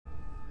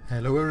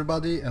Hello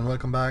everybody and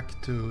welcome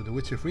back to The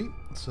Witcher 3.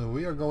 So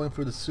we are going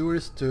through the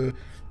sewers to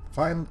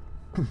find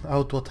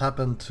out what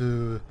happened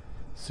to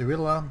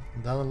Cyrilla,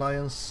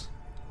 Dandelion's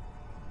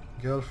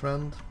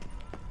girlfriend.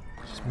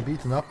 She's been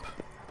beaten up,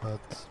 but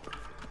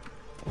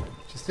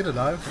she's still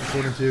alive,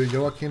 according to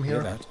Joachim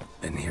here. Hear that?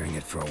 Been hearing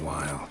it for a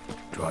while.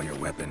 Draw your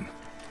weapon.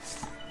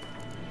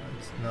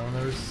 It's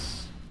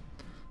downers.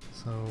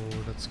 So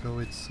let's go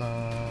with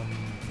some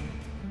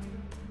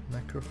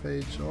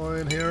necrophage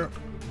oil here.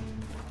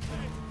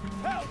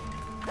 Help!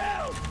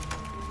 Help!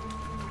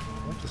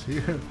 What is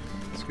he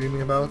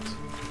screaming about?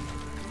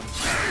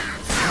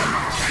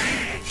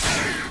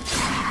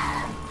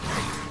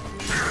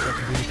 Try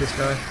to beat this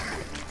guy.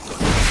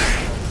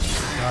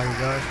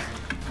 Die.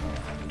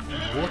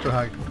 Water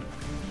hag.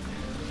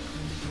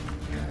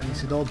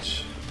 Easy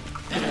dodge.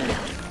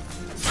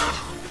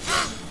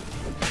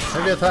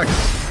 Heavy attacks.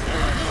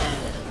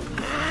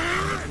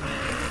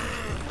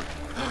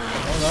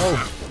 Oh no!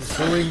 He's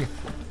throwing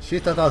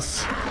shit at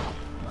us.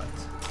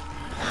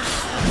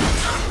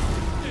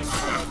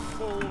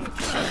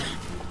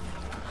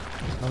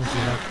 Don't see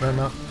that burn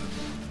up.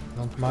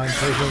 Don't mind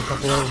taking a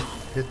couple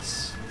of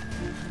hits.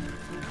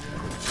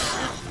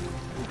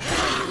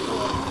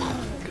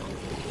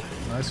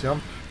 Nice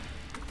jump.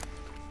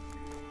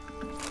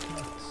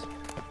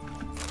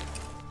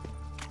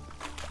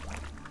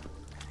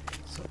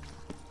 So.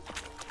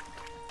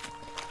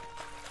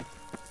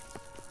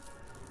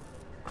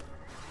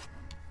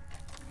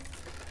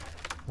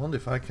 Wonder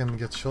if I can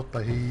get shot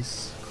by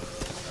his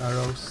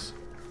arrows.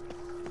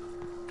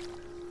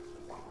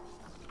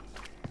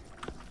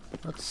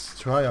 Let's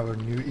try our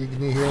new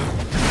Igni here.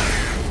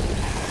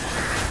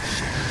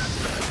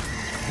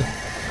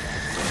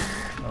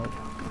 Oh.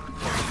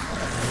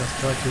 Let's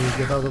try to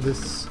get out of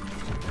this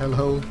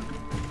hellhole.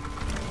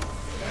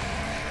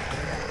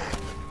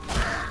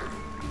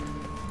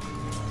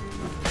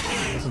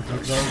 Doesn't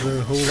take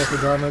a whole lot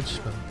of damage,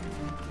 but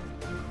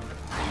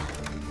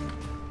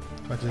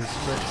try to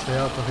stay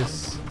out of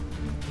his.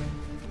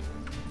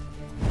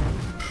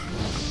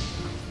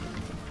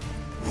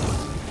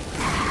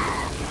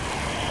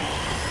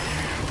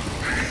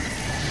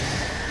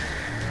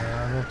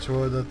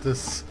 Sure that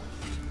this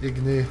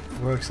Igni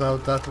works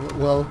out that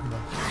well. No.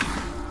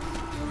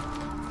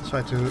 Let's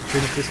try to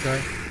finish this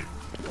guy.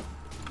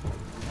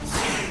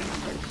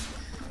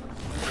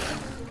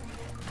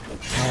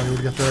 Now I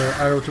will get the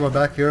arrow to my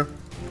back here.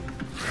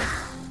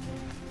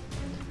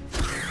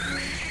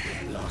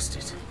 Lost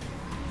it.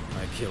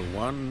 I kill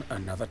one,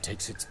 another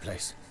takes its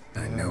place.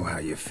 I know how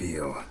you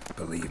feel,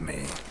 believe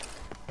me.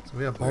 So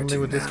we are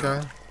bonding with this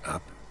guy.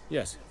 Up?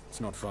 Yes,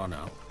 it's not far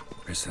now.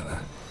 Priscilla.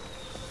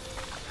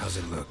 How's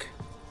it look?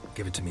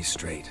 Give it to me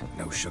straight,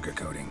 no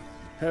sugarcoating.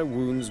 Her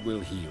wounds will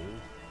heal,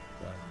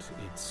 but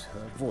it's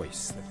her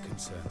voice that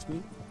concerns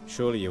me.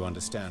 Surely you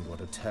understand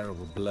what a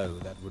terrible blow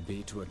that would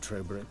be to a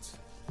Trobritz.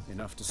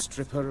 Enough to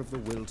strip her of the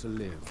will to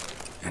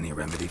live. Any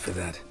remedy for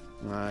that?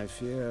 I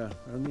fear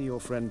only your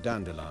friend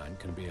Dandelion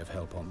can be of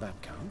help on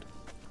that count.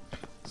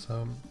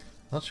 So,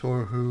 not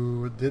sure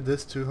who did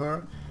this to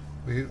her.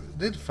 We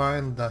did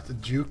find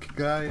that Duke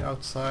guy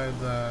outside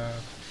the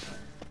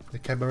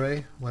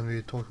cabaret when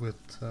we talked with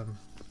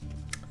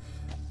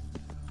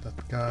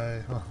that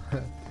guy,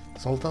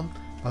 Sultan,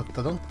 but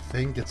I don't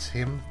think it's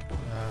him.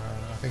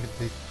 I think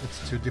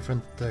it's two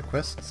different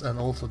quests, and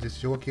also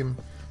this Joachim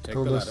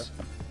told us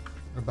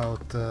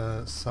about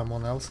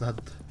someone else that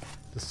had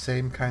the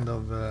same kind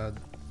of well,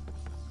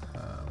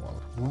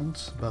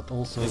 wounds, but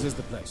also this is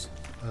the place.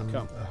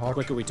 Come, the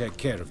quicker we take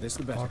care of this,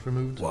 the better. Heart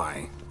removed.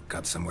 Why?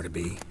 Got somewhere to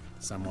be?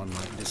 Someone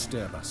might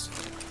disturb us.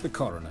 The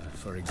coroner,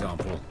 for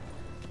example.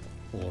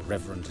 Or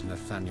Reverend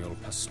Nathaniel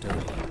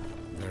Pastolian.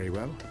 Very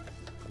well.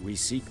 We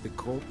seek the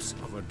corpse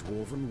of a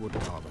dwarven wood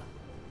carver.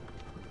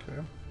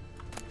 Okay.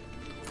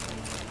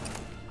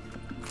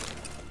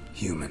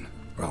 Human.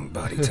 Wrong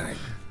body type.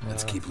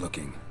 Let's keep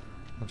looking.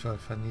 Not sure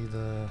if I need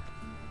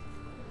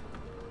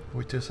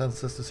Witcher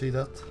senses to see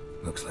that.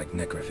 Looks like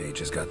necrophage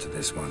has got to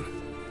this one.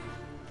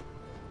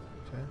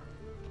 Okay.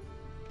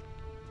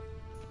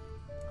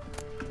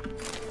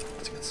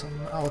 Let's get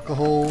some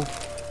alcohol.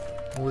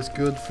 Always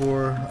good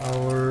for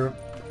our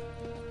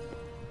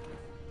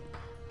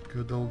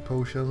good old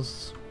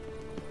potions.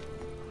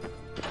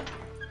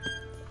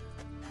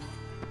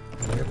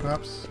 Here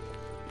perhaps.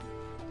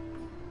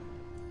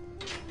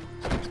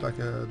 Looks like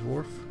a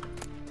dwarf.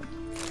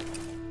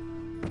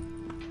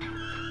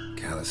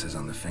 Calluses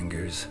on the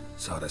fingers,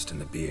 sawdust in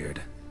the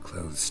beard,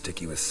 clothes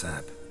sticky with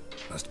sap.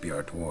 Must be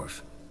our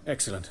dwarf.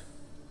 Excellent.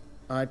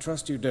 I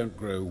trust you don't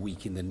grow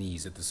weak in the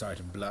knees at the sight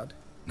of blood?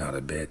 Not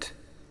a bit.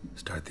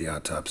 Start the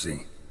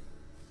autopsy.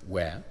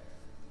 Where?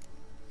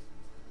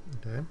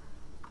 Okay.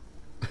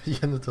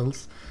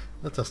 Genitals.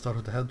 Let's just start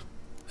with the head.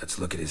 Let's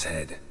look at his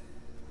head.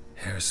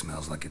 Hair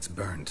smells like it's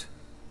burnt.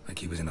 Like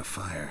he was in a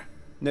fire.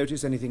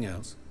 Notice anything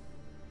else?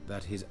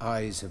 That his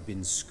eyes have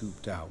been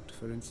scooped out,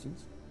 for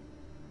instance?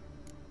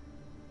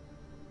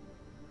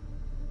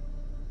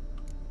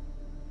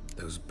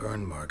 Those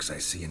burn marks I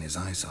see in his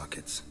eye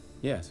sockets.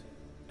 Yes.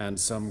 And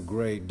some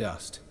grey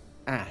dust.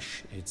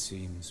 Ash, it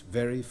seems.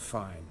 Very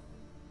fine.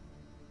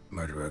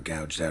 Murderer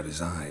gouged out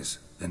his eyes,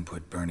 then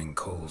put burning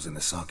coals in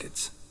the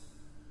sockets.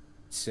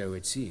 So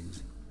it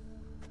seems.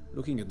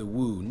 Looking at the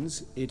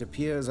wounds, it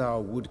appears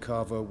our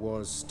woodcarver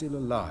was still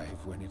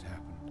alive when it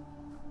happened.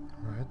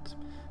 Right.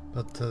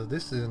 But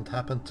this didn't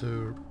happen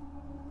to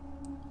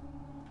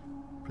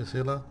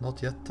Priscilla,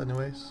 not yet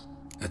anyways.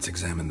 Let's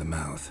examine the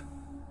mouth.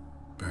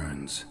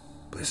 Burns,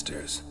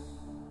 blisters.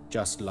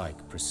 Just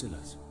like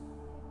Priscilla's.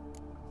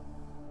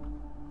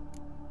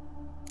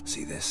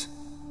 See this?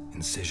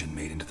 Incision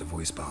made into the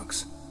voice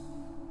box.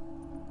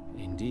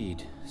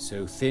 Indeed,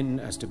 so thin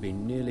as to be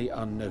nearly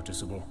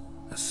unnoticeable.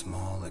 A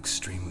small,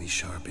 extremely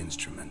sharp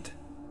instrument.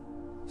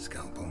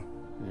 Scalpel.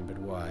 But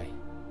why?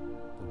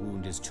 The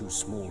wound is too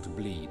small to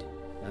bleed,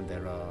 and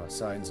there are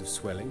signs of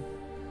swelling.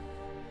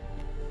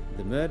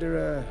 The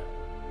murderer...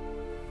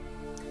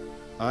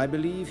 I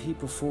believe he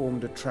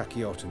performed a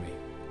tracheotomy,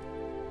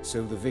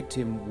 so the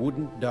victim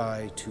wouldn't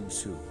die too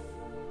soon.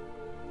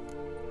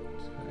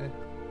 Okay.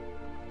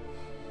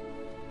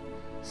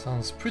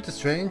 Sounds pretty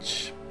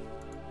strange.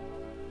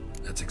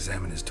 Let's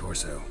examine his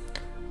torso.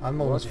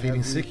 I'm almost What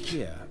feeling have we sick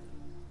here?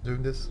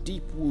 doing this.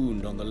 Deep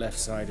wound on the left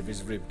side of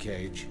his rib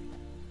cage,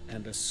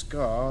 and a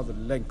scar the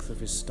length of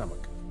his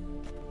stomach.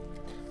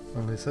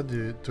 Well, they said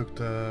you took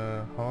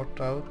the heart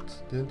out,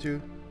 didn't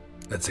you?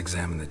 Let's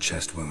examine the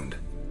chest wound.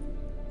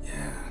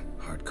 Yeah,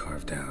 heart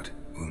carved out,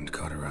 wound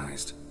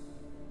cauterized.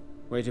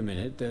 Wait a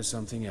minute, there's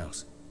something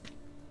else.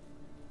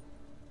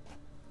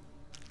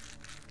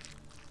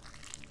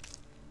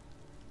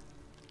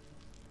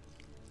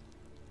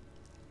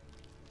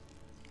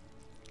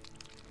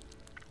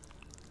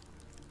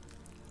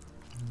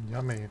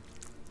 Yummy.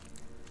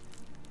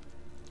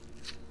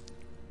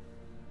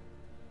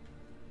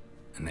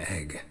 An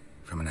egg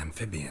from an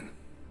amphibian.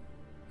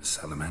 A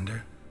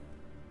salamander?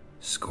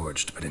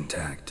 Scorched but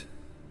intact.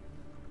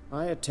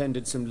 I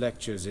attended some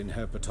lectures in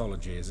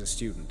herpetology as a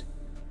student.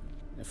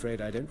 Afraid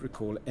I don't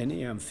recall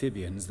any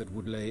amphibians that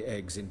would lay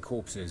eggs in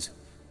corpses.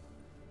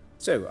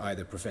 So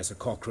either Professor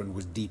Cochrane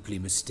was deeply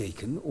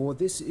mistaken, or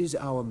this is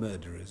our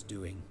murderer's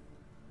doing.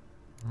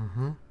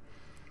 Mm-hmm.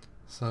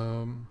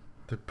 So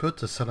they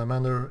put a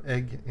salamander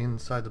egg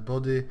inside the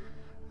body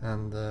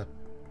and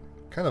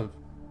kind of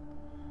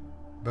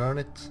burn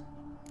it.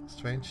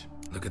 Strange.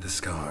 Look at the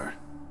scar.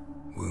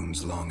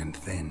 Wounds long and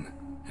thin.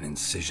 An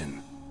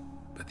incision.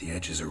 But the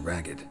edges are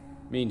ragged.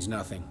 Means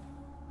nothing.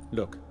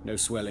 Look, no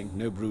swelling,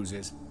 no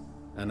bruises.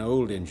 An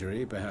old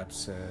injury,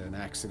 perhaps an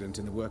accident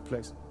in the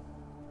workplace.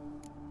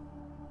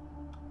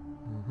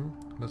 Mm-hmm.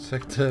 Let's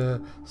check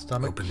the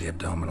stomach. Open the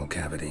abdominal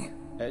cavity.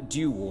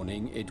 Due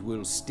warning, it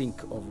will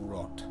stink of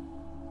rot.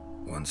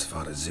 Once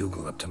fought a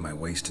Zoogle up to my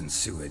waist in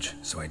sewage,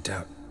 so I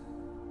doubt...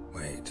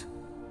 Wait.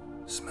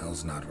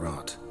 Smells not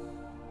rot.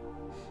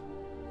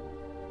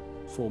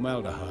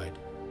 Formaldehyde.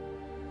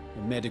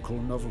 A medical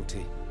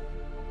novelty.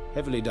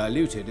 Heavily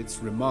diluted, it's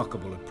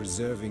remarkable at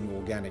preserving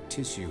organic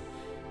tissue.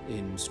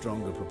 In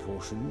stronger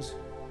proportions,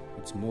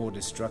 it's more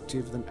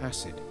destructive than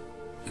acid.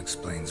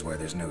 Explains why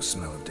there's no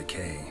smell of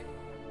decay,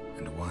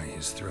 and why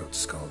his throat's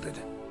scalded.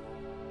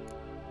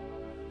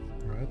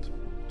 Right.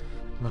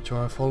 Not sure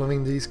I'm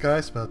following these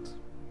guys, but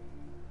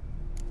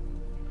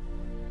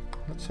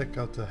let's check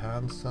out the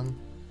hands then.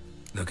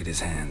 Look at his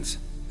hands.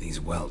 These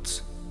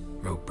welts.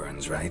 Rope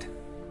burns, right?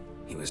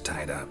 He was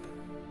tied up.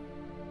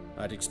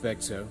 I'd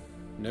expect so.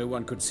 No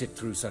one could sit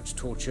through such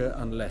torture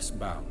unless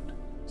bound.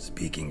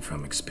 Speaking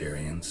from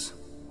experience.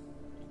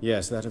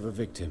 Yes, that of a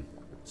victim.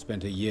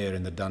 Spent a year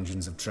in the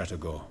dungeons of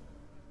Tretogor.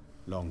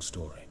 Long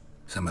story.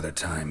 Some other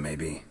time,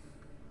 maybe.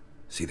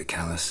 See the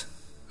callus?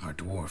 Our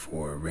dwarf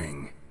wore a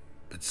ring,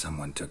 but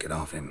someone took it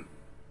off him.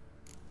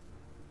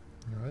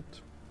 Alright.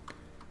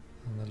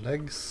 And the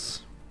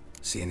legs.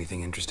 See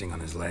anything interesting on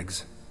his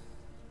legs?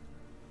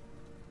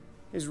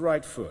 His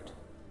right foot.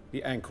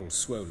 The ankle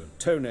swollen,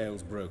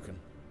 toenails broken.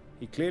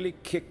 He clearly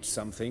kicked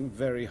something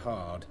very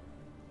hard.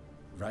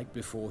 Right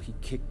before he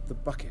kicked the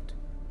bucket.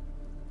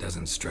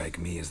 Doesn't strike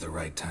me as the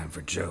right time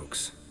for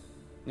jokes.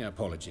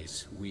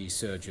 Apologies. We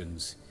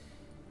surgeons,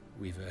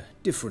 we've a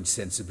different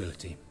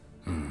sensibility.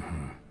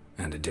 Mm-hmm.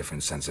 And a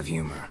different sense of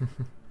humor.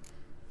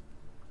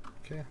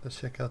 Okay,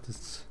 let's check out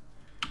his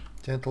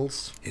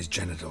genitals. His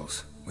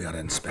genitals. We ought to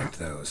inspect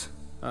those.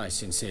 I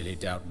sincerely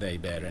doubt they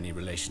bear any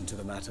relation to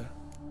the matter.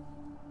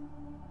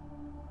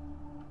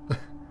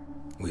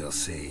 We'll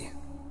see.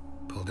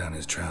 Pull down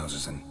his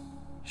trousers and...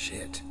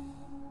 shit.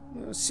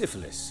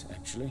 Syphilis,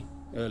 actually.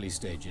 Early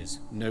stages.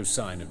 No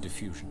sign of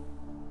diffusion.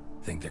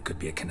 Think there could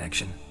be a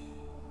connection?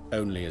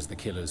 Only as the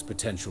killer's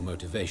potential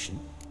motivation.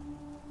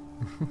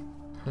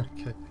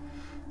 Okay.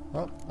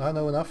 Well, I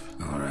know enough.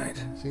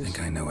 Alright. Think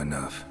I know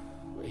enough.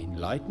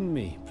 Enlighten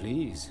me,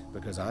 please,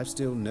 because I've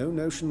still no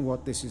notion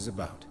what this is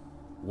about.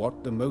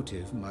 What the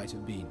motive might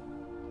have been.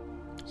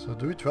 So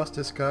do we trust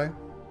this guy?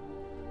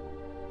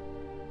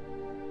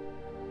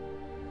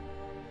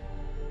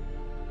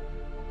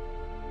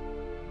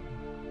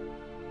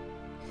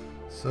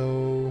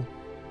 So,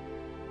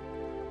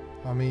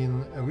 I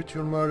mean, a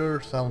ritual murder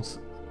sounds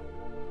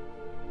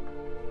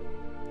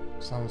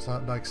Sounds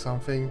like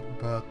something,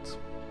 but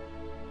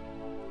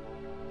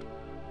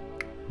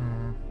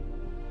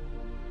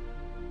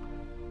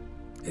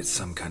It's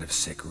some kind of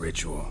sick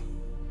ritual.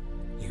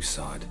 You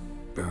saw it.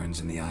 Burns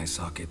in the eye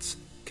sockets,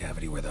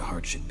 cavity where the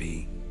heart should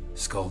be,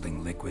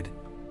 scalding liquid,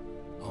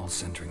 all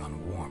centering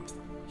on warmth,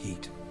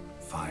 heat,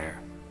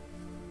 fire.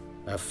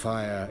 A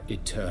fire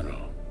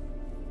eternal.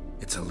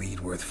 It's a lead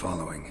worth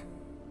following.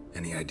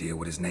 Any idea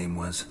what his name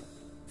was?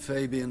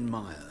 Fabian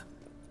Meyer.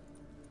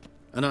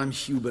 And I'm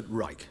Hubert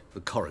Reich,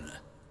 the coroner.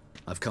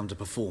 I've come to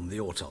perform the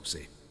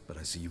autopsy, but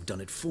I see you've done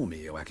it for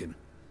me, Joachim.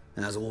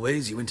 As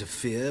always, you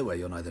interfere where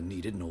you're neither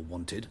needed nor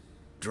wanted,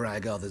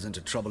 drag others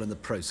into trouble in the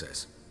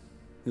process.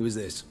 Who is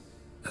this?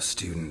 A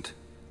student.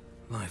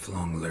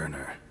 Lifelong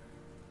learner.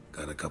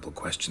 Got a couple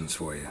questions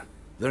for you.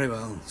 Very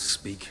well,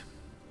 speak.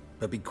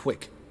 But be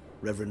quick.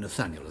 Reverend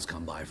Nathaniel has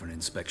come by for an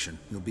inspection.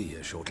 He'll be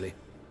here shortly.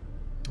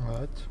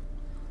 alright.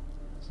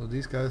 So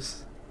these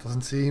guys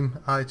doesn't seem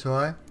eye to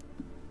eye.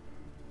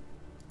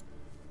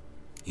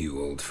 You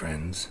old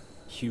friends?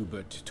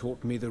 Hubert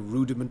taught me the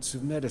rudiments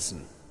of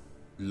medicine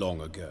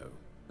long ago.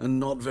 And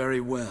not very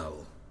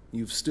well.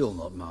 You've still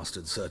not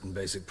mastered certain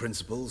basic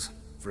principles.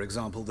 For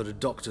example, that a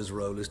doctor's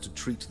role is to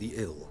treat the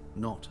ill,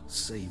 not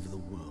save the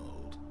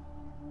world.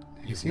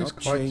 He You've seems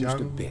not quite changed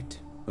a young. bit.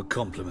 A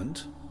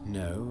compliment?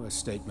 No, a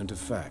statement of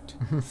fact.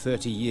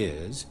 30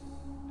 years,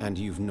 and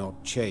you've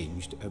not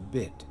changed a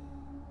bit.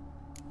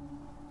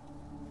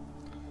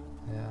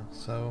 Yeah,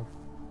 so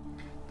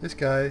this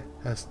guy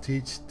has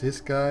teach this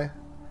guy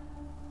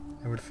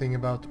everything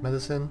about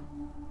medicine,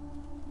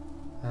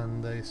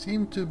 and they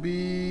seem to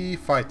be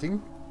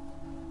fighting,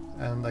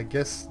 and I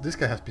guess this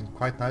guy has been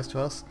quite nice to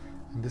us,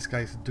 and this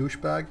guy is a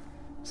douchebag,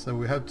 so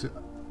we have to,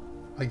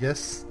 I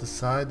guess,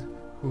 decide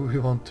who we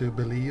want to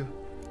believe.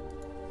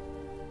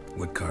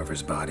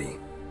 Woodcarver's body.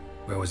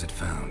 Where was it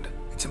found?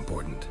 It's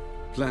important.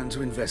 Plan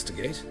to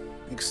investigate?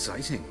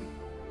 Exciting.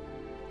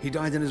 He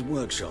died in his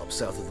workshop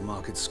south of the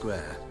Market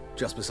Square,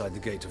 just beside the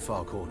gate to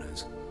Far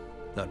Corners.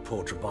 That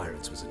poor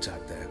Trebirans was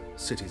attacked there.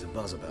 City's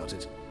abuzz about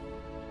it.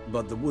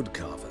 But the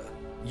woodcarver,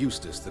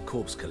 Eustace the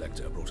corpse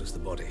collector, brought us the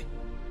body.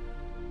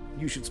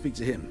 You should speak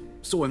to him.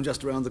 Saw him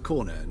just around the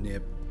corner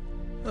near...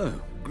 Oh,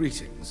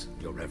 greetings,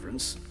 your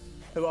reverence.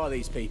 Who are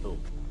these people?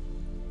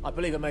 I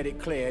believe I made it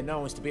clear no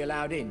one's to be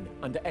allowed in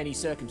under any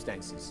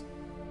circumstances.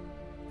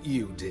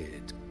 You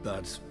did,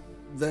 but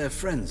they're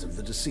friends of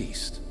the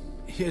deceased.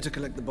 Here to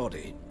collect the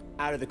body.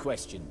 Out of the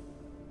question.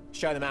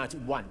 Show them out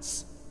at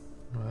once.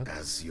 Right.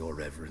 As your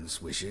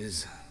reverence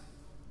wishes.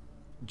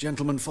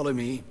 Gentlemen, follow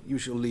me. You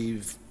shall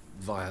leave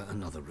via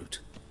another route.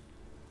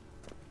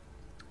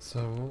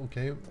 So,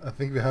 okay, I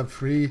think we have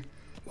 3.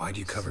 Why'd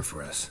you cover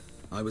for us?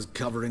 I was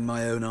covering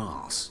my own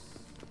arse.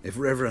 If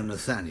Reverend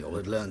Nathaniel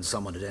had learned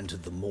someone had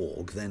entered the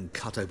morgue, then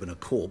cut open a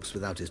corpse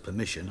without his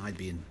permission, I'd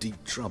be in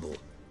deep trouble.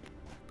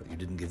 But you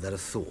didn't give that a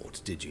thought,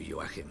 did you,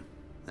 Joachim?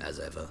 As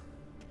ever.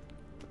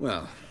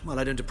 Well, while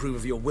I don't approve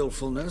of your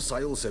willfulness,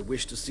 I also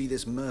wish to see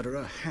this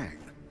murderer hang.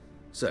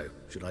 So,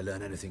 should I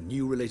learn anything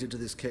new related to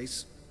this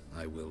case,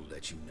 I will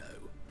let you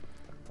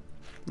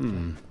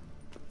know.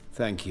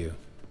 Thank you.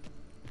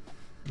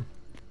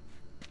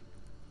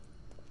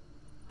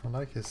 I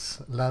like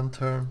his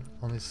lantern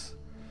on his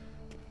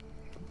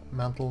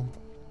mantle.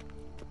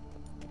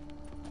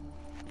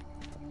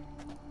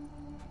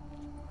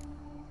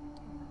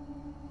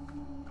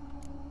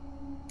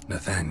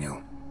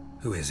 Nathaniel.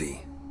 Who is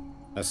he?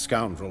 A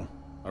scoundrel,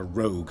 a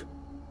rogue,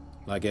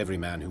 like every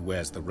man who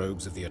wears the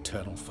robes of the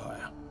eternal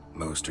fire.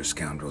 Most are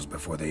scoundrels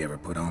before they ever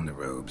put on the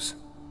robes.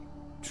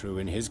 True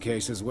in his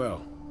case as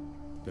well.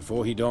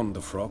 Before he donned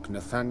the frock,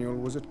 Nathaniel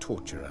was a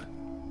torturer,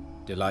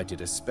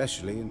 delighted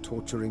especially in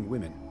torturing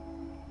women.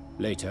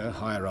 Later,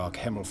 Hierarch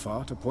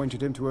Hemmelfart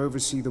appointed him to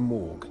oversee the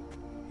morgue.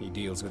 He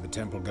deals with the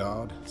temple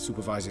guard,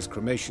 supervises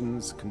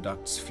cremations,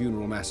 conducts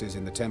funeral masses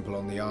in the temple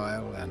on the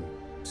Isle, and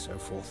so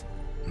forth.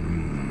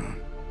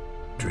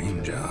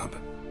 Dream job.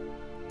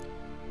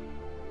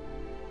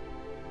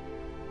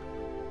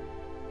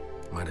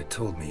 Might have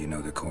told me you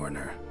know the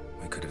coroner.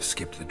 We could have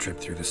skipped the trip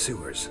through the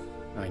sewers.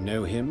 I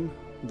know him,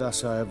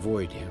 thus I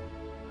avoid him.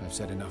 I've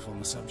said enough on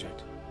the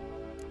subject.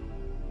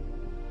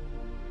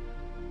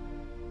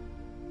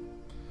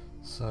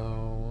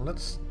 So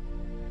let's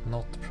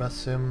not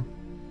press him.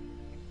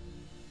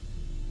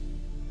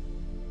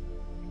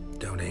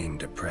 Don't aim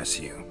to press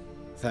you.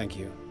 Thank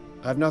you.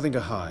 I've nothing to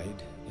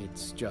hide.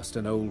 It's just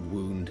an old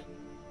wound,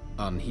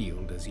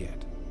 unhealed as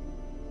yet.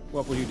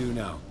 What will you do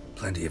now?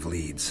 Plenty of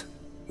leads.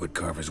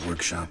 Woodcarver's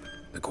workshop,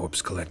 the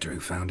corpse collector who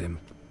found him,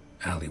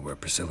 alley where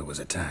Priscilla was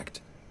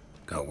attacked.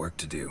 Got work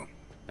to do.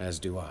 As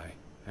do I.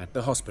 At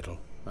the hospital.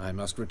 I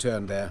must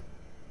return there.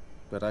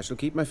 But I shall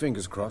keep my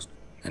fingers crossed.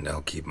 And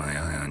I'll keep my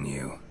eye on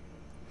you.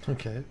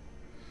 Okay.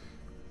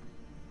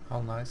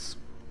 How nice.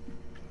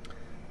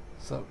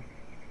 So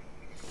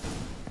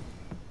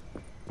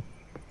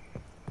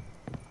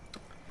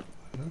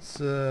let's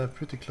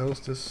pretty close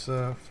this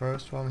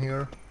first one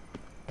here.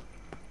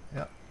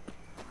 Yeah.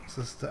 This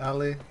is the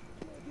alley.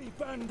 The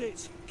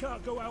bandits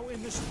can't go out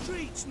in the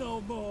streets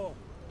no more.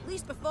 At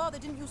least before they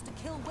didn't used to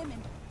kill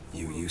women.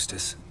 You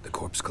Eustace, the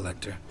corpse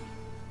collector?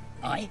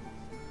 Aye?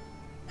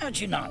 How'd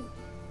you know?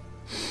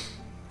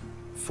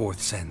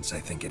 Fourth sense, I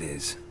think it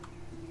is.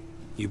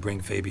 You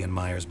bring Fabian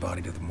Meyer's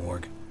body to the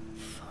morgue?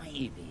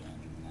 Fabian.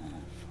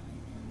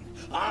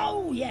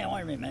 Oh, yeah,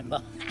 I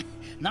remember.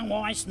 No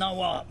ice,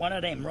 no art, one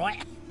of them,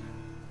 right?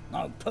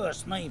 No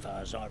purse neither,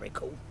 as I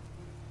recall.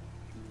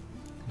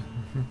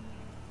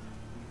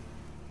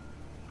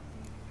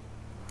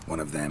 One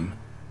of them?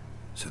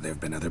 So there have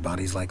been other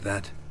bodies like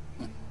that?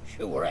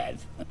 Sure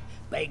have.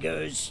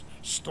 Beggars,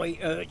 street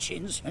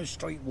urchins, and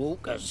street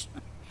walkers.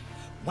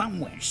 One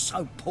went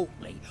so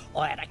portly,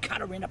 I had to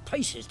cut her into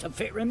pieces to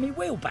fit her in me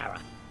wheelbarrow.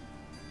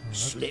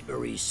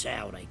 Slippery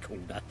sow, they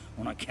called her,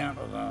 on account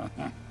of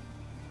her.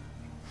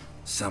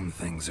 Some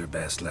things are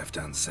best left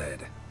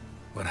unsaid.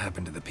 What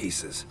happened to the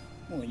pieces?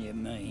 What do you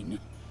mean?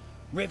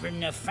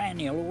 Reverend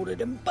Nathaniel ordered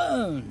them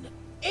burned.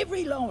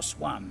 Every last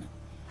one.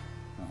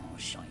 Oh,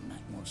 shame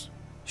that was.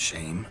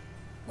 Shame?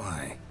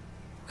 Why?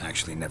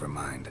 Actually, never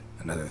mind.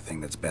 Another thing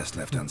that's best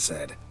left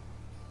unsaid.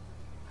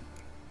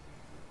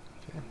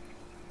 Okay.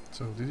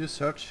 So, did you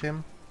search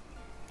him?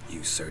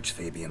 You searched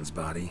Fabian's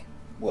body?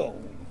 Well,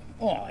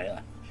 I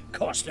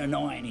cast an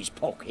eye in his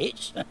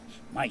pockets.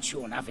 Made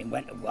sure nothing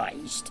went to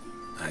waste.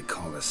 I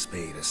call a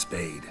spade a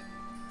spade.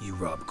 You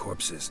rob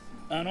corpses.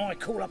 And I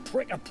call a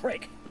prick a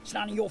prick. It's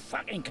none of your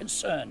fucking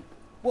concern.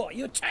 What,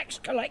 you a tax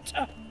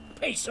collector?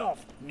 Piss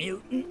off,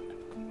 mutant.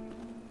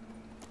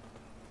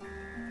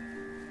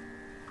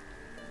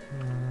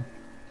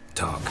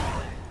 Talk.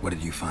 What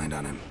did you find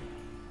on him?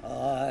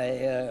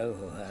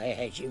 I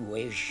had you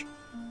wish.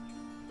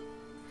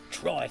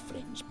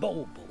 Triflings,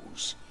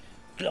 baubles,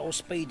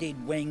 gloss-beaded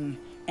ring,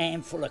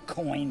 handful of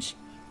coins,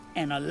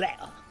 and a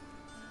letter.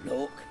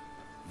 Look,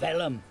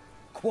 vellum,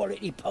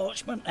 quality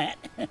parchment that.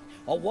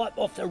 I'll wipe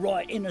off the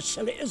writing and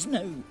sell it as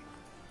new.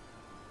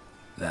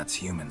 That's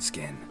human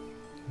skin.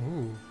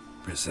 Ooh.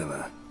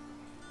 Priscilla.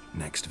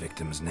 Next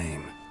victim's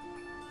name.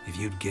 If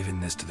you'd given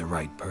this to the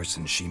right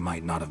person, she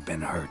might not have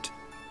been hurt.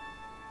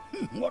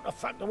 What the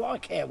fuck do I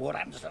care what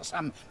happens to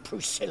some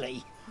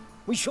Priscilla?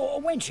 We short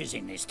of wenches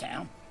in this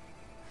town.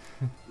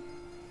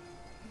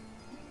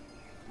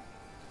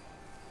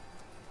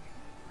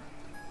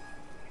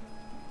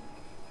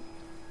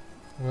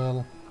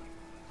 Well...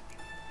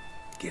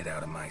 Get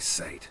out of my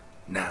sight.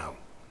 Now.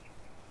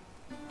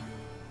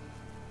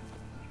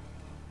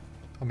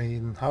 I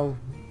mean, how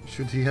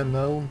should he have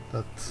known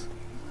that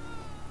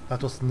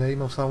that was the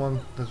name of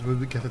someone that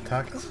would get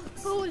attacked?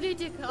 What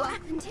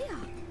happened here?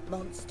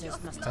 Monsters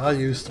must I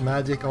used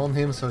magic on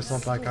him, so it's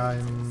not like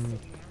I'm...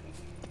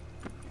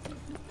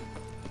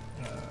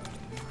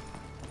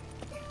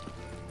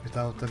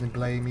 without any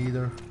blame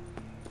either.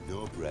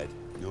 No bread,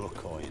 no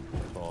coin,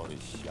 all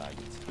is shite.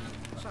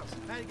 So,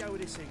 how do you go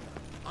with this thing?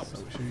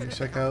 So should we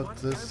check out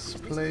this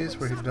place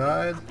where he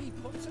died?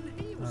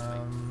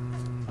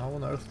 How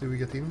on earth do we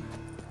get in?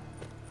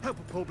 Help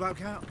a poor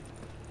bloke out.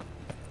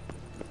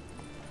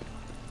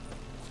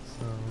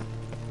 So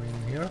we're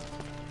in here.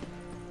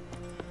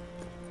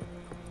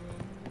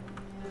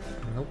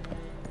 Nope.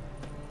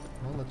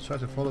 Well, let's try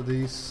to follow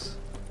these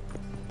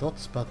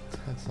dots, but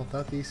it's not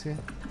that easy.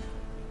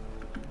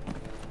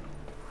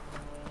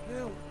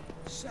 Help!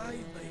 Save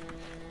me!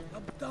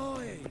 I'm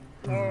dying!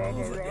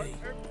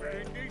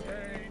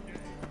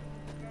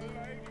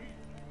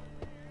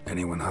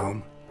 Anyone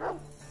home?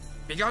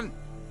 Begone,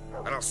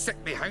 or I'll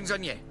sick me hounds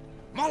on you.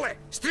 Molly,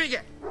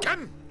 Striga,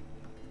 come!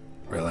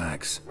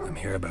 Relax. I'm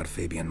here about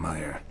Fabian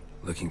Meyer,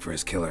 looking for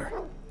his killer.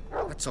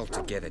 That's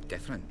altogether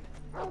different.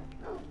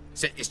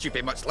 Sit, you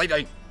stupid mutts, lie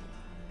down.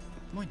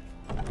 Come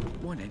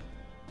on then.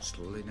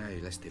 Slowly now,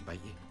 lest they bite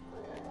you.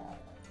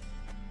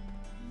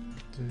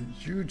 The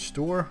huge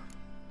door.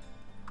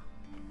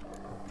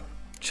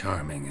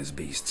 Charming as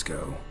beasts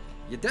go.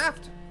 You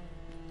daft?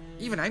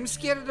 Even I'm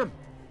scared of them.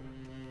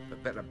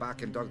 But better a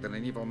barking dog than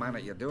an evil man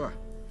at your door.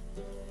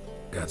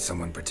 Got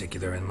someone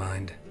particular in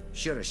mind?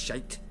 Sure as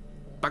shite.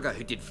 Bugger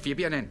who did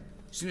Fabian in.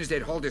 As soon as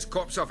they'd hauled his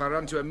corpse off, I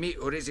run to a mate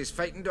who raises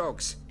fighting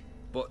dogs.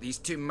 Bought these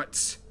two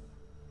mutts.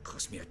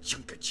 Cost me a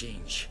chunk of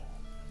change.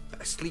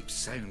 But I sleep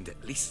sound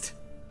at least.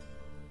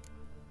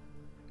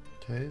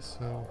 Okay,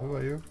 so who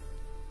are you?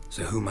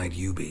 So who might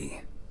you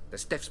be? The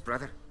Stiff's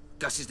brother.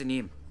 Gus is the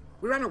name.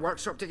 We ran a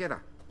workshop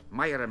together.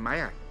 Meyer and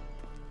Meyer.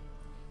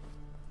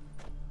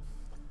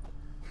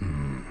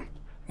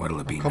 What'll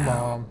it be come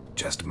now? on.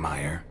 Just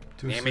Meyer?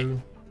 Too Name soon.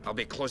 it. I'll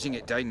be closing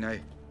it down now.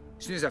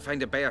 As soon as I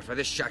find a buyer for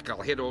this shack,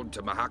 I'll head on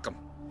to Mahakam.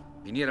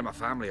 Be near my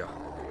family or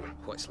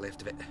what's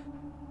left of it.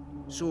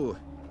 So,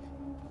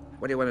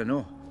 what do you want to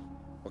know?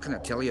 What can I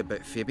tell you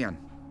about Fabian?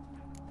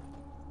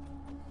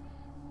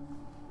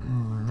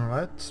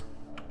 Alright.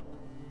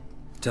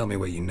 Tell me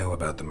what you know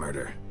about the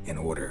murder, in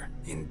order,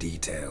 in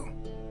detail.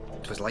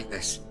 It was like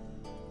this.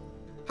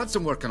 Had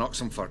some work in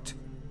Oxenford,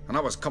 and I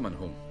was coming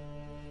home.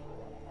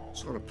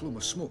 Saw a plume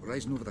of smoke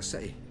rising over the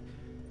city.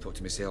 Thought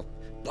to myself,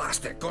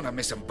 blast it, gonna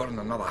miss him burn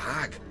another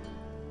hag.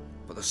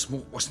 But the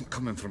smoke wasn't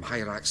coming from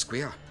Hierarch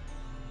Square.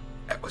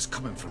 It was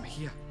coming from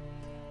here.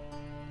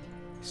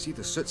 See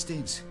the soot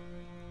stains?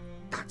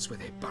 That's where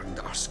they burned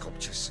our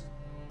sculptures.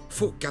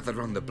 Folk gathered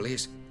round the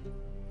blaze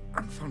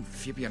and found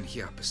Fabian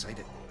here beside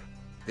it.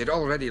 They'd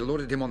already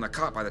loaded him on the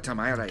cart by the time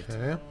I arrived.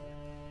 Okay.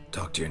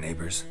 Talk to your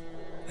neighbors.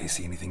 They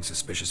see anything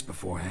suspicious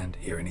beforehand?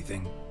 Hear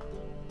anything?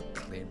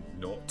 Claimed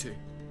not to.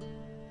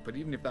 But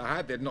even if they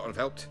had, they'd not have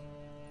helped.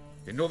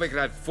 In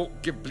Novigrad,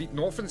 folk give bleating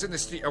orphans in the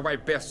street a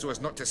wide berth so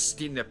as not to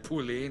stain their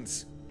poor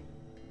lanes.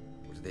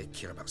 What do they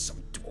care about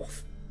some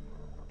dwarf?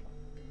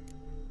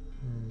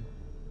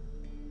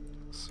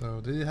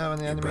 So, did you have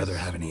any Your enemies? brother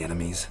have any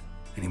enemies?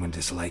 Anyone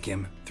dislike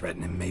him?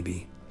 Threaten him,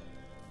 maybe?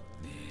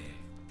 Nay.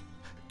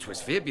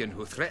 'Twas Fabian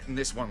who threatened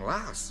this one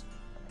last.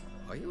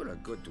 Oh, he were a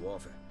good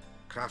dwarf, a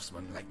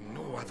craftsman like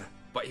no other.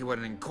 But he were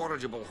an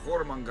incorrigible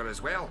whoremonger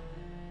as well.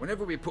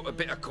 Whenever we put a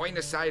bit of coin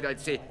aside, I'd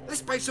say,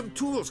 let's buy some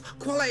tools,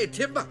 quality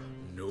timber.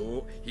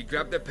 No, he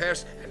grabbed the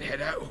purse and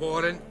head out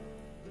whoring.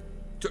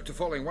 Took to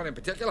following one in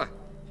particular.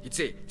 He'd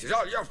say, "'Tis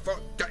all your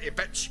fault, dirty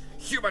bitch,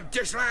 human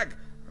dish rag,"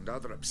 and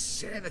other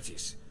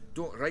obscenities.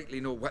 Don't rightly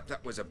know what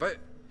that was about.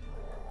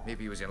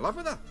 Maybe he was in love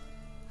with her.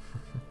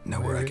 Know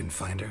where I can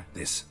find her?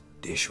 This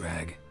dish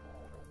rag?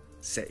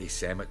 City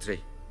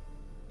cemetery.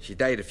 She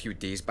died a few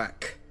days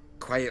back,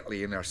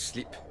 quietly in her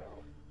sleep.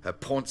 Her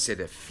pawn said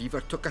a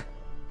fever took her.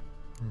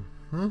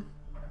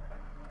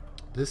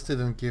 This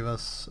didn't give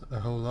us a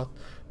whole lot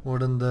more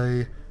than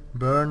they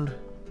burned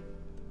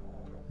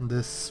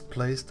this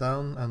place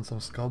down and some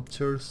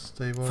sculptures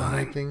they were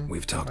making.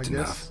 We've talked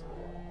enough.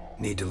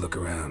 Need to look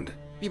around.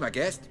 Be my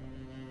guest.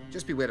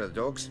 Just beware of the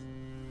dogs.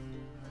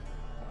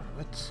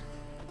 What?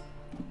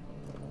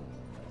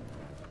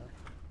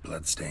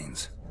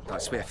 Bloodstains.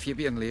 That's where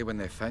Fabian lay when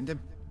they found him.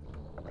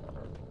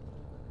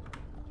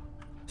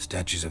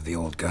 Statues of the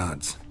old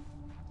gods.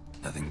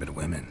 Nothing but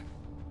women.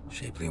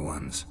 Shapely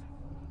ones.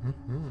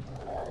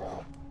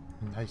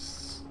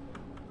 Nice.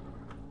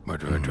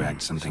 Murderer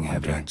dragged something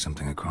heavy. Dragged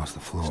something across the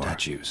floor.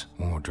 Statues.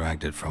 Or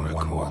dragged it from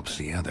one wall to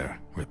the other,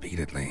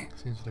 repeatedly.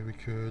 Seems like we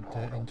could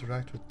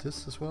interact with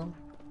this as well.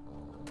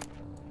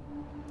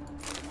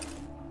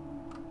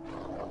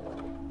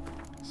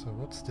 So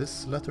what's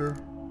this letter?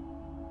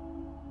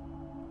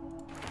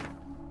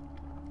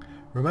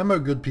 Remember,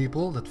 good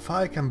people, that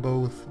fire can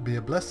both be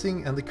a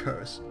blessing and a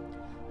curse.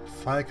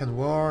 Fire can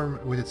warm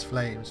with its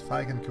flames,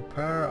 fire can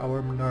prepare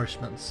our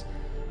nourishments,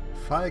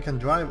 fire can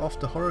drive off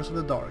the horrors of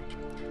the dark,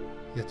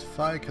 yet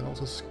fire can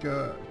also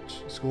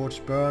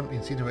scorch, burn,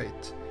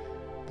 incinerate.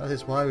 That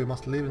is why we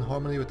must live in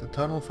harmony with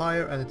eternal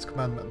fire and its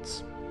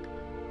commandments.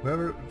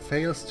 Whoever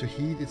fails to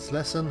heed its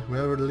lesson,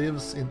 whoever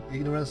lives in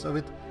ignorance of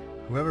it,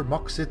 whoever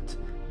mocks it,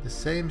 the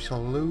same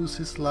shall lose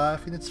his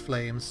life in its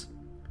flames.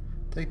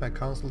 Take my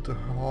counsel to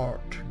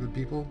heart, good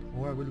people,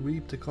 or I will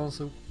reap the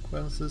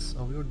consequences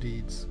of your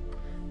deeds.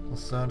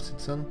 Concerned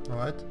citizen,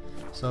 alright.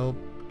 So,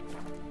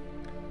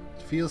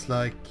 it feels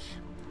like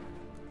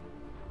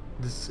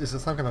this is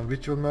some kind of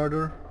ritual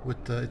murder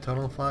with the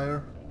eternal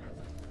fire.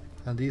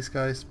 And these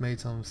guys made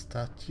some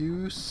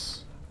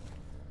statues.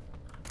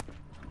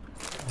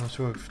 I'm not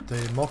sure if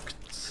they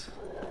mocked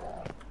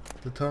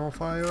the eternal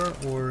fire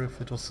or if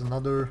it was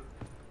another...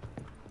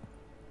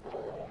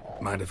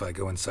 Mind if I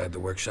go inside the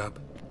workshop?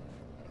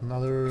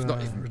 Another I've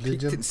not even religion?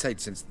 peeked inside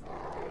since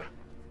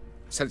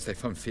they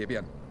found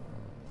Fabian.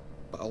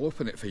 But I'll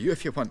open it for you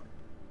if you want.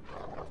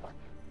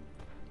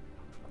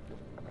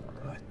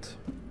 Right.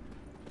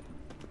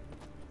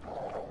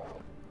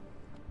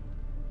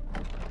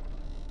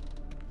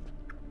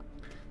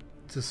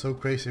 This is so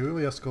crazy. We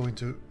were just going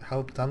to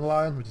help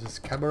Dandelion with his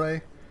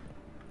cabaret.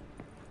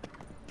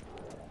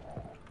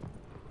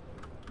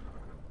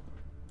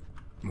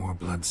 More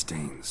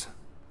bloodstains,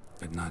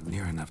 but not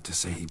near enough to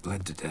say he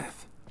bled to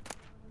death.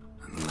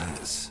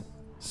 Unless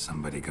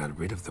somebody got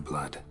rid of the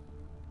blood.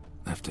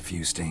 Left a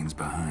few stains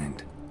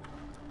behind.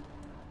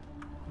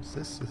 What's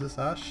this? Is this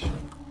ash?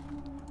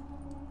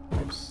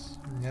 Oops.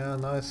 Yeah,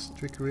 nice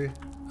trickery.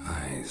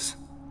 Eyes.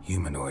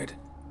 Humanoid.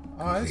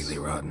 Eyes? Completely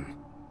rotten.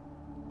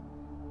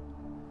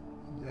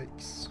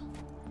 Yikes.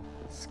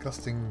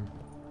 Disgusting.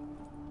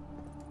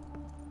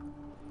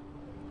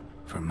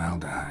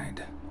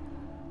 Formaldehyde.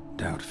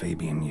 Doubt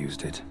Fabian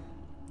used it.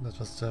 That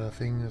was the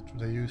thing that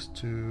they used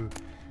to...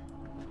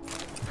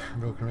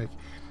 Broken Rick.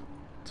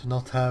 To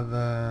not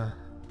have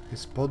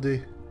his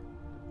body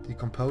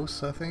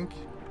decompose, I think.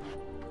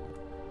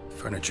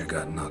 Furniture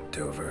got knocked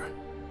over.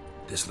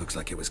 This looks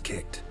like it was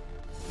kicked.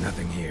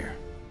 Nothing here.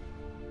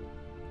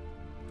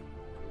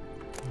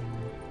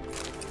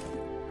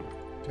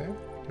 Okay,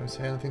 can I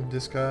say anything to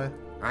this guy?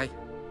 Aye.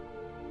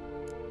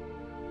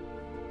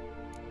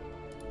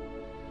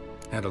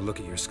 Had a look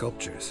at your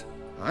sculptures.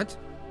 And?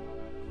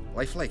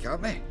 Lifelike,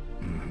 aren't they?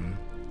 Mm-hmm.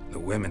 The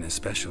women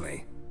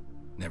especially.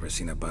 Never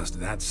seen a bust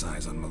that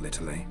size on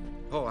Melitele.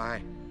 Oh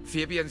aye.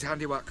 Fabian's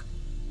handiwork.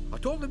 I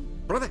told him,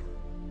 brother,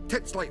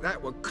 tits like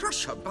that would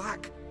crush her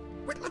back.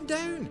 Whittle him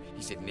down.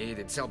 He said nay,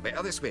 they'd sell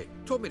better this way.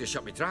 Told me to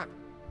shut me trap.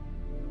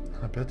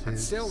 I bet And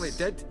he's... sell they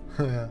did.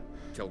 Yeah.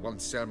 Till one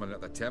sermon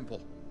at the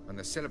temple. and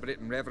the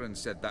celebrating reverend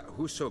said that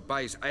whoso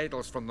buys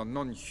idols from the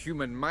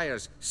non-human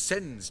Myers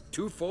sins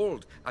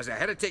twofold, as a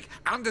heretic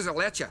and as a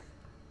lecher.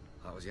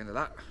 That was the end of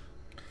that.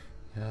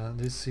 Yeah,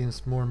 this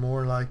seems more and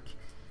more like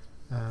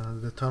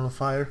the Eternal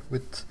Fire,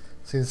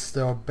 since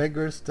there are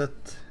beggars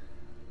that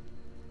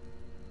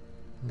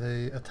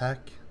they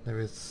attack. There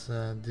is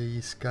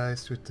these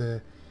guys with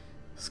the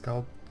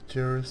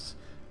sculptures.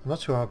 I'm not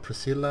sure how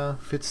Priscilla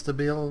fits the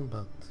bill,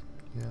 but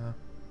yeah.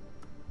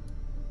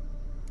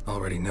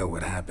 Already know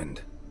what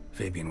happened.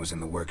 Fabian was in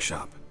the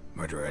workshop.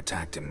 Murderer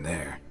attacked him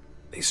there.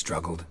 They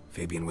struggled.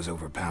 Fabian was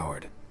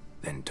overpowered,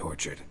 then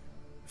tortured.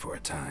 For a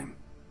time.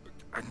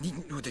 I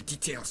needn't know the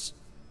details.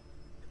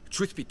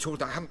 Truth be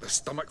told, I haven't the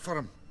stomach for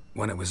him.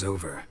 When it was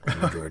over, the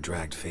murderer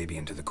dragged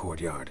Fabian to the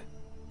courtyard,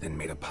 then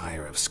made a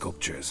pyre of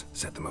sculptures,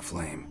 set them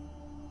aflame.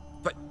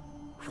 But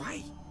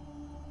why?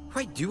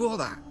 Why do all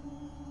that?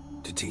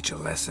 To teach a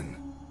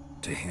lesson.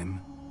 To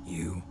him,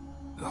 you,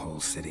 the whole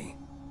city.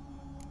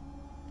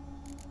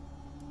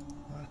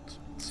 Right.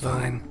 So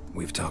Fine,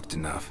 we've talked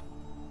enough.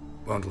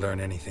 Won't learn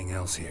anything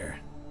else here.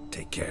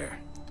 Take care.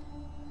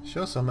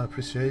 show some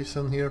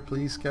appreciation here,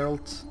 please,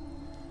 Geralt.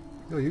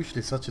 You're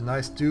usually such a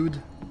nice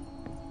dude.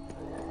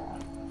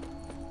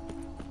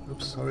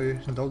 Oops, sorry,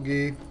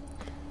 doggy.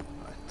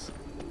 Right.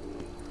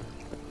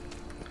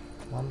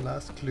 One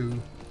last clue.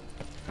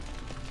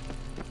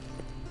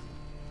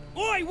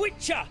 Oi,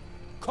 Witcher!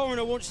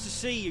 Coroner wants to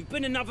see you.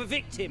 Been another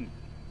victim.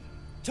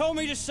 Told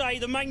me to say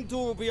the main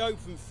door will be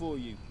open for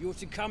you. You're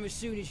to come as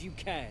soon as you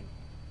can.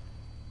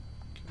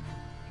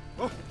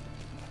 Oh.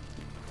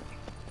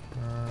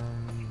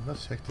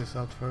 Let's check this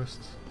out first.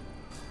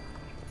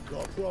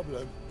 Got a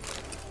problem?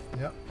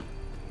 Yeah.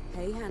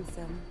 Hey,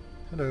 handsome.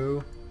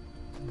 Hello.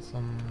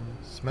 Some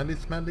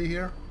smelly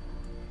here.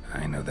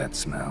 I know that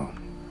smell.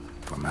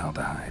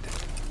 Formaldehyde.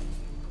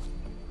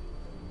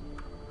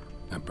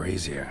 A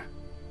brazier.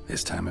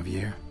 This time of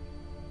year?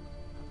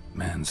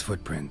 Man's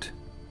footprint.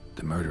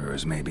 The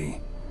murderer's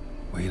maybe.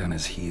 Weight on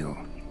his heel.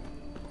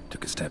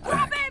 Took a step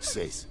back.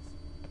 Sis,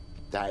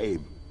 that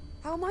him?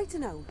 How am I to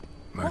know?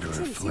 Murderer Watch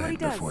him, see what he fled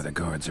does. before the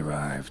guards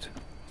arrived.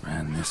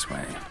 Ran this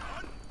way.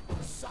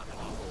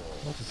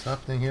 What is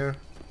happening here?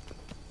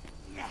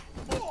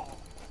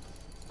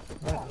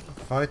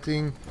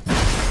 Fighting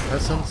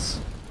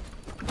peasants.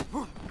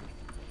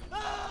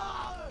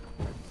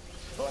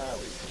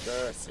 Flowey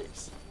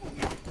curses.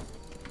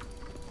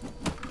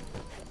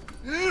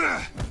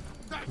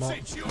 That's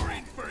it, you're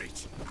in for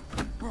it.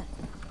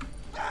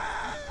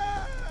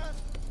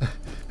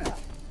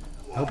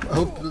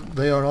 Hope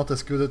they are not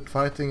as good at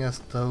fighting as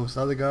those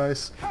other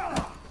guys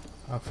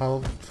I've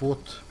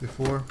fought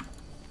before.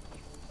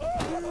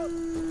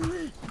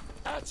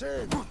 That's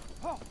him.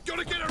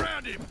 Gotta get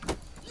around him.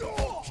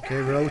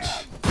 Okay,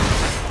 Roach.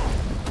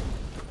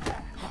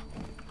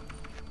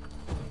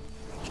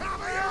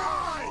 Cover your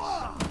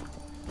eyes.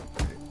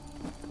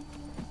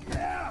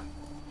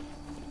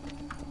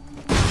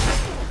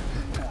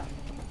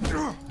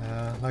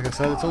 Like I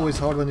said, it's always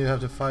hard when you have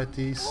to fight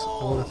these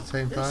all at the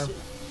same time.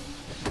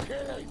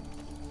 Kill him.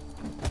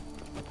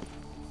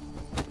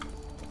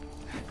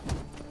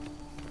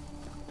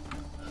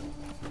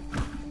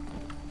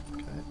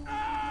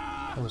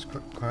 It was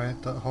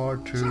quite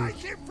hard to Take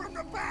him from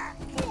the back.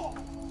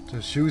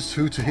 choose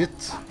who to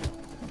hit.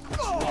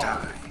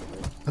 Die.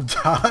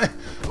 Die?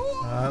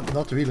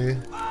 Not really.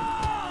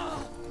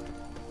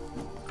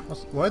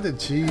 Why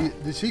did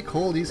she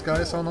call these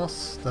guys on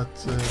us? That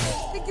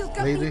Think you'll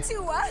get lady? me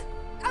too, huh?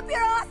 Up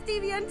your ass,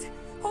 deviant!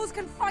 Hoes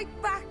can fight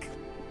back!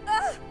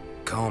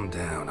 Calm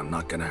down, I'm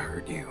not gonna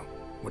hurt you.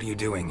 What are you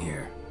doing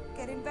here?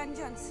 Getting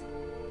vengeance.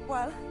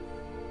 Well,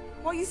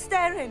 why are you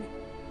staring?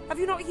 Have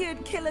you not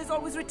heard killers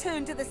always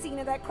return to the scene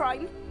of their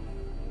crime?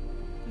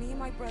 Me and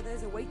my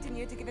brothers are waiting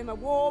here to give him a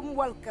warm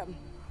welcome.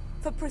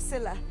 For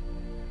Priscilla.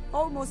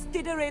 Almost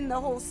did her in, the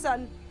whole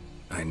son.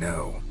 I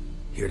know.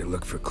 Here to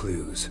look for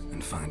clues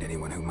and find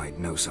anyone who might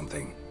know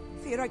something.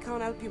 Fear I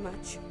can't help you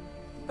much.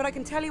 But I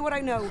can tell you what I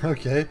know.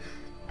 Okay.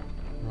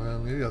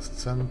 Well, you just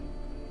send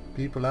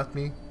people at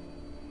me.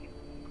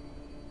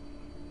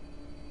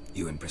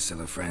 You and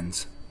Priscilla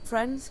friends?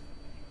 Friends?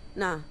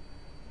 Nah.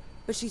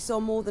 But she saw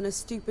more than a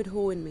stupid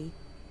whore in me.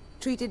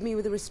 Treated me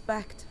with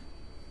respect.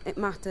 It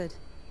mattered.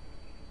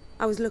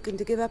 I was looking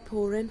to give up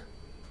whoring.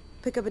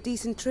 Pick up a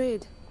decent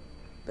trade.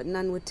 But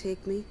none would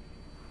take me.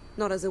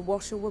 Not as a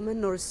washerwoman,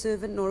 nor a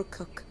servant, nor a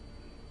cook.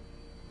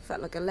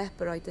 Felt like a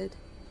leper, I did.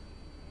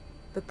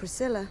 But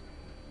Priscilla,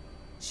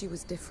 she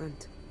was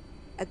different.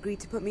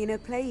 Agreed to put me in her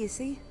play, you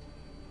see?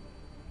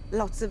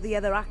 Lots of the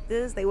other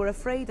actors, they were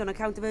afraid on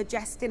account of her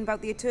jesting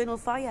about the eternal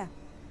fire.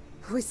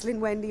 Whistling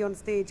Wendy on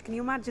stage, can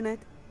you imagine it?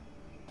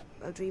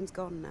 Well, dream's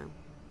gone now.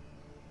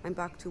 I'm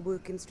back to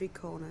working street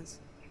corners.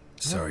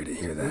 Sorry to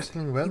hear that.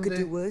 Whistling You Wendy? could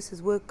do worse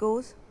as work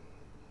goes.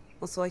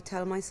 Or so I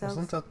tell myself.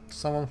 Wasn't that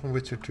someone from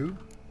Witcher 2?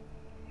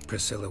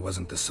 Priscilla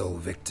wasn't the sole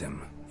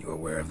victim. You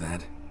aware of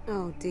that?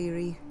 Oh,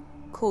 dearie.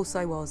 Course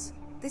I was.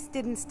 This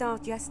didn't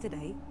start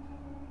yesterday.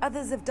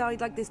 Others have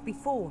died like this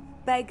before.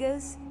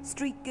 Beggars,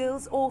 street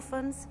girls,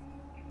 orphans.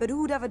 But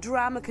who'd have a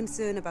drama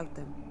concern about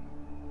them?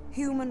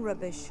 Human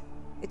rubbish.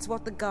 It's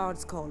what the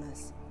guards call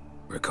us.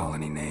 Recall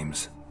any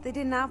names? They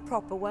didn't have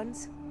proper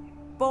ones.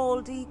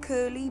 Baldy,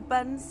 curly,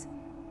 buns.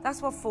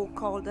 That's what folk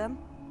called them.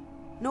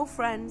 No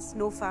friends,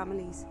 no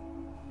families.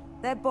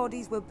 Their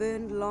bodies were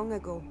burned long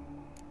ago.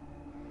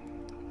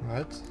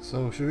 Right,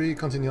 so should we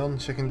continue on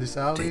checking this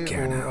alley, Take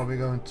care or now. are we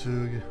going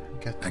to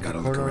get to I the gotta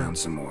look corner? around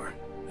some more.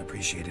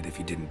 Appreciate it if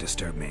you didn't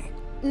disturb me.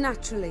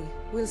 Naturally,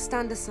 we'll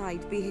stand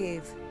aside,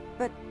 behave.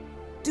 But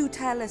do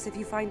tell us if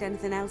you find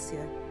anything else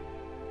here.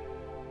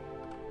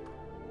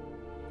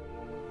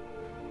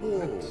 Oh,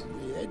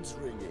 my head's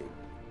ringing.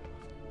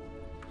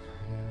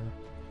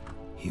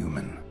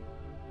 Human.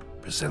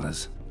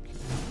 Priscilla's.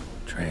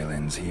 Trail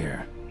ends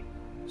here.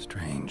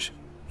 Strange.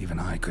 Even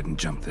I couldn't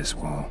jump this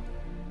wall.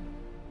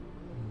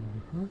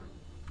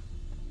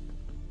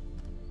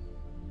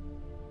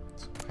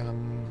 Some kind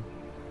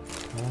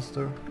of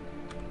monster.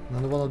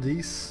 Another one of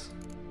these.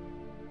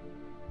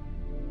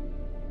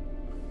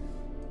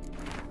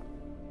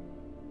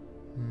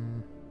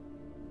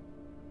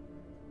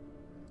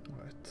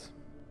 Right.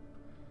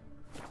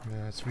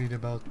 Yeah, it's really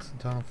about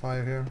eternal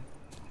fire here.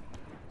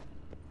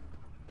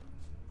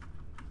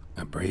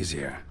 A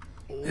brazier.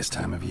 This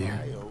time of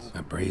year.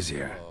 A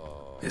brazier.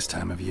 This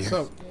time of year.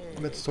 So,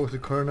 let's talk to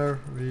Carnal.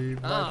 We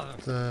might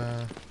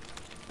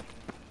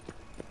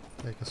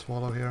take a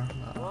swallow here.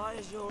 No. Why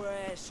is your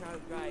hair so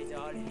grey,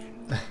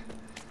 darling?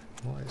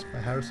 Why is my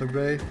hair so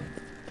grey?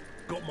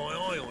 Got my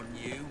eye on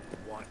you,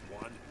 white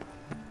one.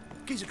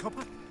 Geezer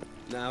copper.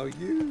 Now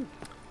you.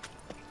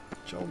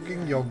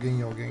 Jogging, jogging,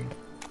 jogging.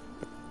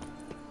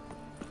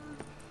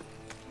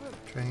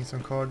 Training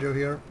some cardio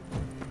here.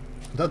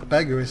 That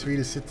beggar is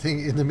really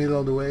sitting in the middle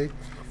of the way.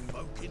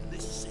 Folk in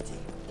this city.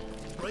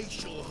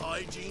 Racial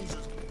hygiene's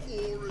as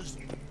poor as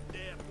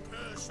their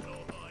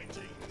personal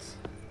hygiene.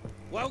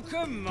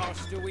 Welcome,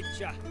 Master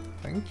Witcher.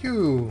 Thank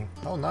you.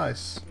 How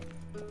nice.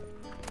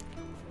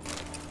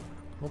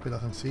 Hope he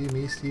doesn't see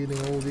me stealing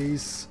all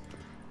these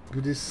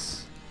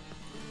goodies.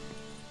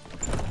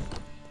 Right.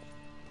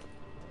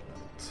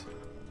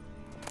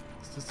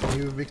 Is this the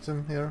new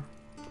victim here?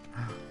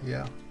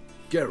 Yeah.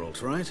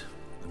 Geralt, right?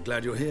 I'm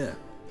glad you're here.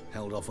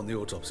 Held off on the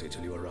autopsy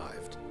till you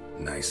arrived.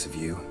 Nice of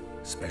you.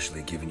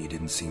 Especially given you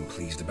didn't seem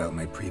pleased about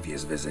my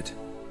previous visit.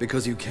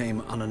 Because you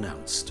came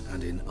unannounced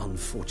and in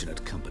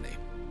unfortunate company.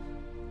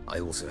 I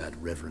also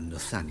had Reverend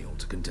Nathaniel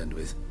to contend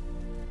with.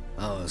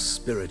 Our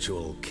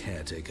spiritual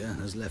caretaker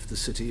has left the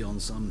city on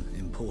some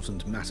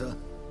important matter,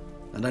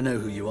 and I know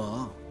who you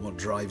are, what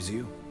drives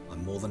you.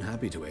 I'm more than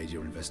happy to aid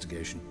your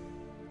investigation.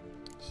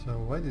 So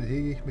why did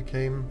he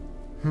become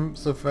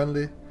so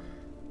friendly?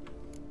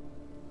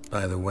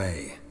 By the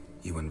way,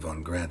 you and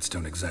von Gratz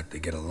don't exactly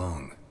get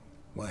along.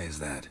 Why is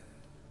that?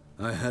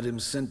 I had him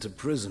sent to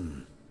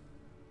prison.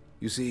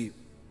 You see,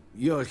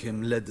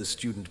 Joachim led the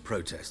student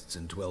protests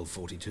in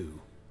 1242,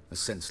 a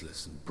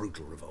senseless and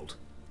brutal revolt.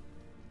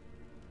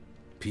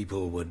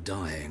 People were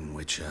dying,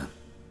 Witcher.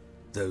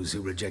 Those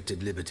who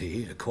rejected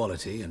liberty,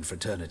 equality, and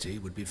fraternity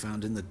would be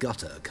found in the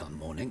gutter come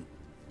morning.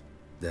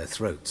 Their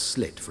throats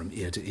slit from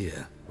ear to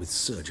ear with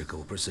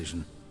surgical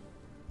precision.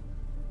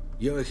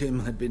 Joachim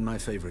had been my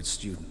favorite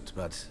student,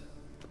 but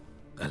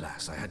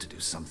alas, I had to do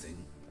something.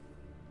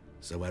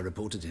 So I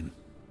reported him.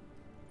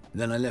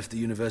 Then I left the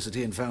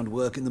university and found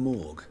work in the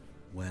morgue,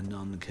 where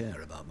none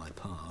care about my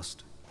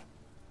past.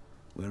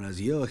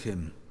 Whereas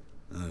Joachim,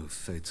 oh,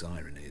 fate's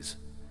ironies.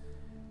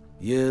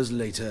 Years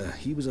later,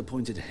 he was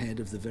appointed head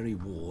of the very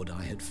ward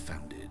I had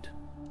founded.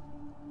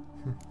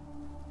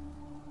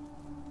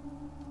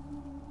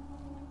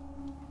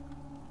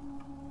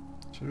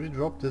 Should we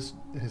drop this?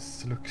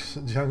 His looks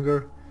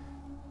younger.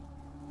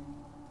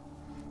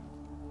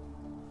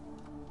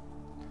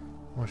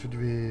 Or should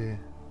we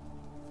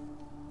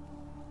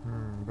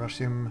brush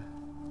him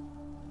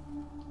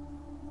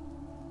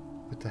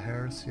with the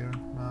hairs here?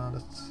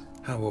 That's...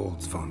 How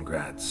old's von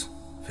Gratz?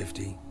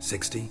 50?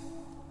 60?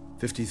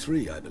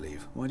 53, I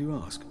believe. Why do you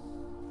ask?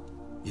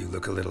 You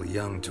look a little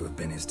young to have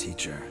been his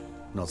teacher.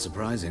 Not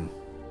surprising.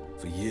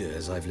 For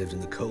years, I've lived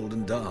in the cold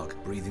and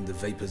dark, breathing the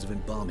vapors of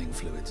embalming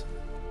fluids.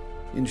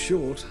 In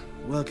short,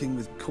 working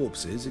with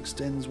corpses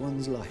extends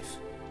one's life.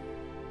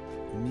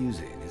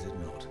 Amusing, is it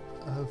not?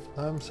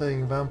 I'm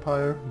saying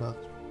vampire, but...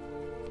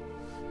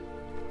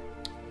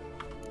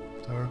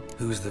 Whatever.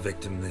 Who's the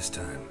victim this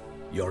time?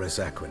 Joris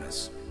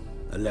Aquinas,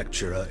 a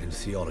lecturer in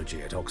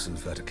theology at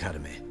Oxenfurt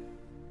Academy.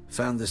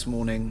 Found this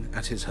morning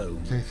at his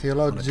home. Okay,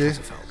 theology, on a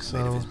catafalque made so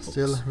of his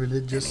still books.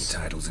 religious.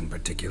 Any titles in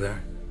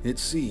particular? It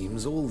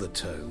seems all the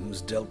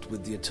tomes dealt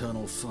with the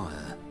eternal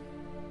fire.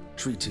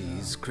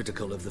 Treatises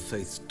critical of the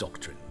faith's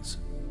doctrines.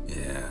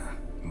 Yeah,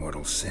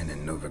 mortal sin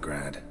in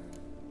Novigrad.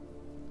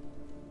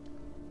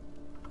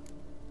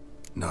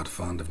 Not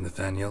fond of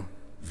Nathaniel?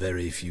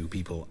 Very few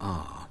people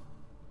are.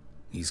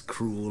 He's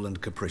cruel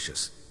and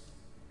capricious.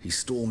 He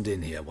stormed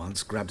in here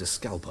once, grabbed a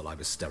scalpel I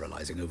was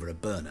sterilizing over a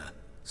burner,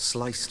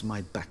 sliced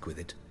my back with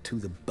it to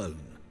the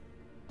bone,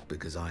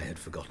 because I had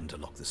forgotten to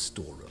lock the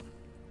storeroom.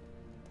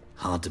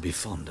 Hard to be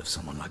fond of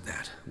someone like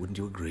that, wouldn't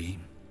you agree?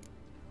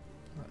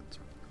 Right.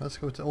 Let's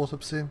go to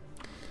autopsy.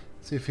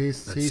 See if he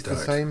sees the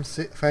start.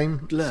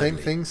 same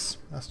things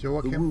as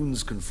Joachim. The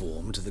wounds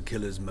conform to the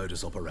killer's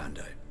modus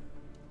operandi.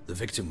 The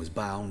victim was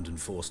bound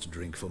and forced to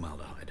drink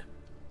formaldehyde.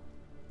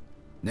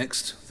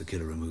 Next, the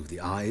killer removed the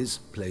eyes,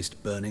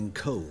 placed burning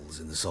coals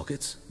in the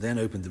sockets, then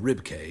opened the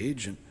rib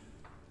cage and...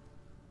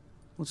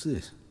 What's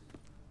this?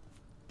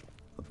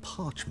 A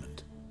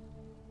parchment.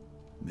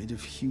 Made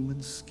of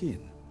human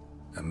skin.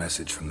 A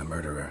message from the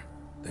murderer.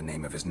 The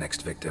name of his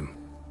next victim.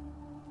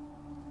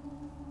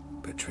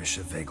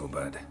 Patricia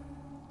Vegelbud.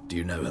 Do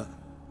you know her?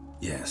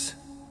 Yes.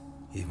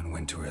 Even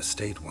went to her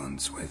estate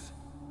once with...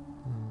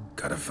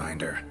 Gotta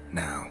find her,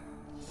 now.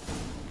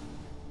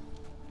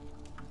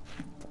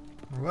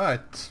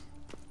 Right.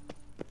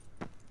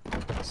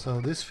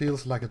 So this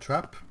feels like a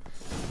trap.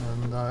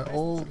 And I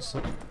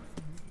also...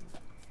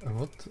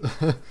 What?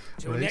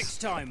 Till next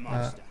time,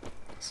 Master.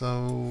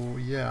 So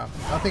yeah,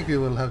 I think we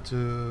will have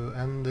to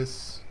end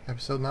this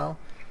episode now.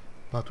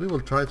 But we will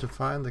try to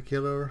find the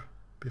killer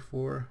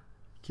before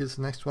he kills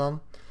the next one.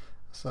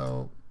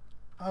 So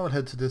I will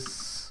head to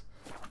this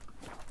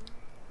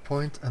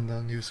point and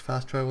then use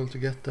fast travel to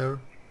get there.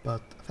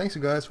 But thanks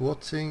you guys for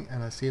watching,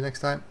 and I'll see you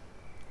next time.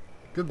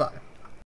 Goodbye.